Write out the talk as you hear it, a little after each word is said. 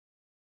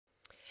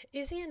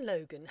Izzy and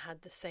Logan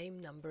had the same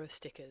number of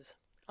stickers.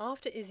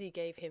 After Izzy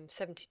gave him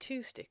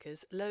 72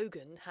 stickers,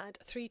 Logan had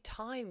 3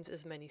 times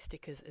as many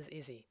stickers as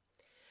Izzy.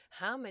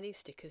 How many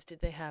stickers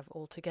did they have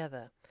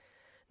altogether?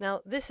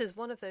 Now, this is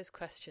one of those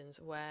questions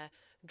where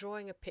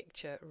drawing a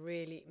picture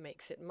really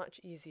makes it much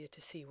easier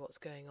to see what's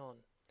going on.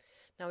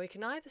 Now, we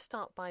can either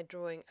start by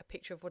drawing a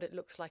picture of what it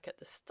looks like at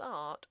the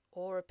start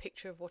or a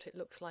picture of what it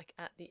looks like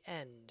at the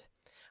end.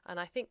 And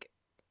I think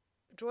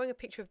drawing a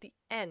picture of the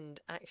end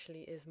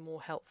actually is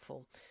more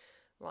helpful.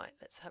 Right,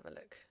 let's have a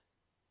look.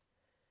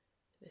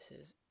 This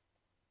is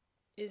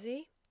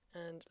Izzy,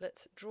 and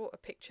let's draw a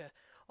picture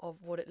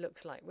of what it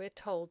looks like. We're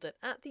told that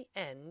at the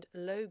end,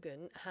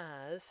 Logan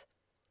has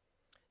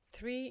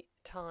 3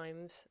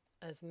 times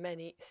as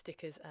many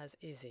stickers as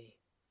Izzy.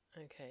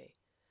 Okay,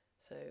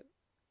 so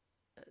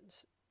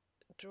let's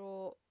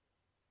draw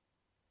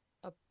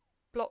a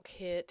block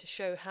here to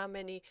show how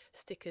many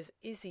stickers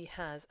Izzy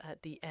has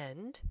at the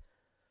end.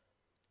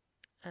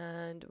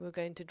 And we're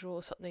going to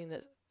draw something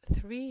that's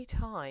 3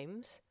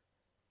 times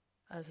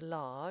as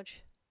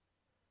large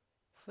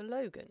for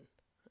Logan.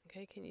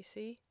 Okay, can you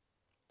see?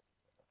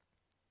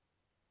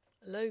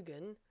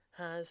 Logan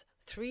has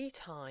 3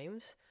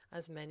 times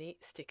as many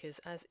stickers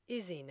as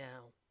Izzy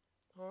now.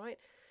 Alright,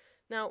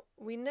 now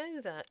we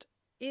know that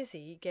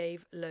Izzy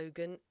gave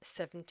Logan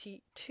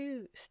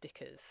 72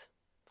 stickers.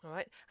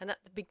 Alright, and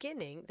at the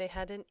beginning they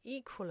had an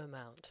equal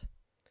amount.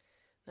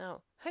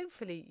 Now,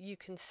 hopefully you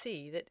can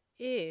see that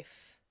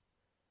if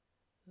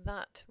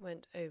that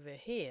went over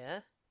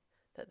here,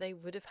 that they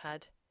would have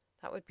had,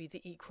 that would be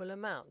the equal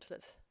amount.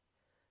 Let's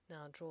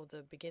now draw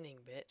the beginning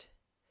bit.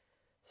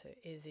 So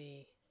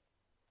Izzy,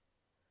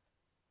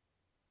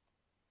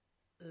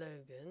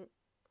 Logan,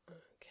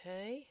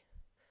 okay.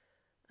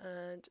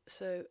 And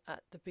so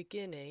at the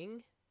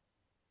beginning,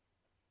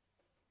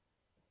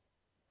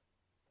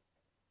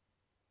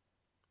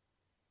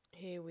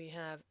 here we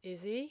have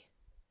Izzy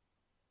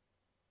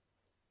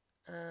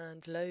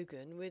and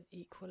Logan with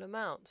equal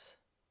amounts.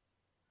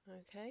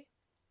 Okay.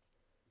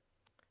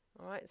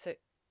 Alright, so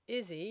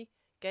Izzy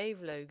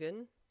gave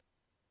Logan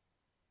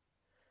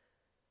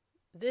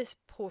this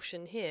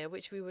portion here,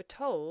 which we were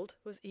told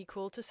was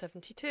equal to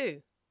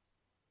 72.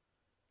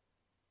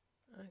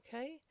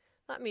 Okay,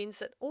 that means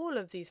that all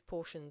of these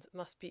portions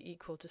must be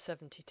equal to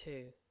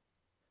 72.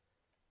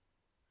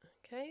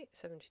 Okay,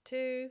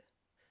 72,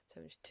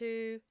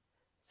 72,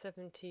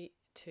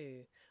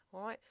 72.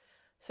 Alright,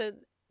 so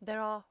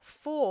there are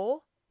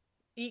 4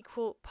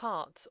 equal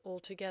parts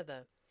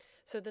altogether.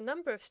 So the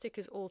number of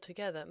stickers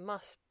altogether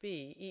must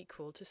be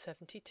equal to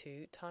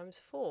 72 times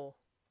 4.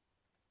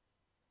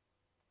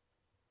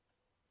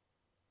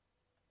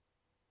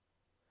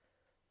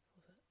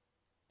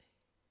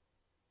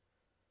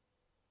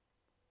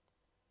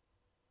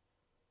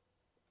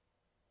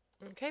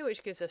 Okay,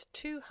 which gives us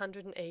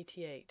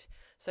 288.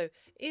 So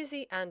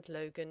Izzy and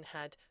Logan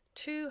had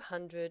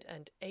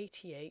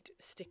 288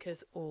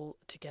 stickers all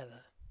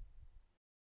together.